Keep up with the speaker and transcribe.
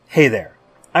Hey there,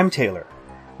 I'm Taylor,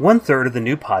 one-third of the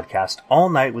new podcast All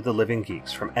Night with the Living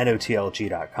Geeks from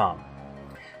NOTLG.com.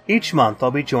 Each month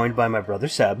I'll be joined by my brother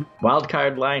Seb.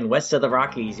 Wildcard line west of the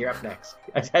Rockies, you're up next.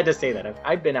 I had to say that.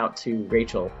 I've been out to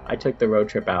Rachel. I took the road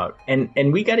trip out, and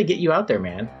we got to get you out there,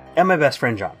 man. And my best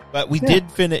friend John. But we did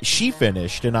finish. She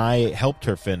finished, and I helped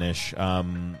her finish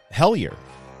Hellier.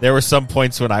 There were some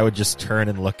points when I would just turn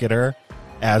and look at her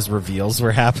as reveals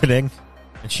were happening,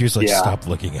 and she was like, "Stop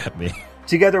looking at me."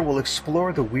 Together we'll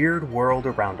explore the weird world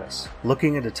around us,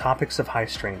 looking into topics of high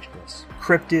strangeness.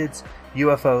 Cryptids,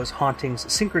 UFOs, hauntings,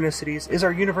 synchronicities. Is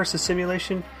our universe a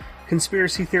simulation?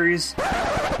 Conspiracy theories?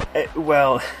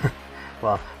 Well,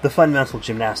 the fundamental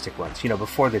gymnastic ones,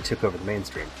 before they took over the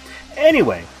mainstream.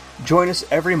 Anyway, join us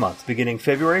every month beginning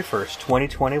February 1st,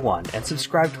 2021, and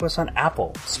subscribe to us on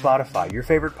Apple, Spotify, your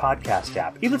favorite podcast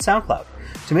app, even SoundCloud,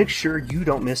 to make sure you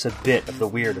don't miss a bit of the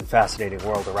weird and fascinating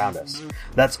world around us.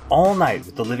 That's All Night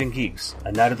with the Living Geeks,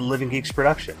 a Night of the Living Geeks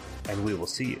production, and we will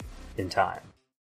see you in time.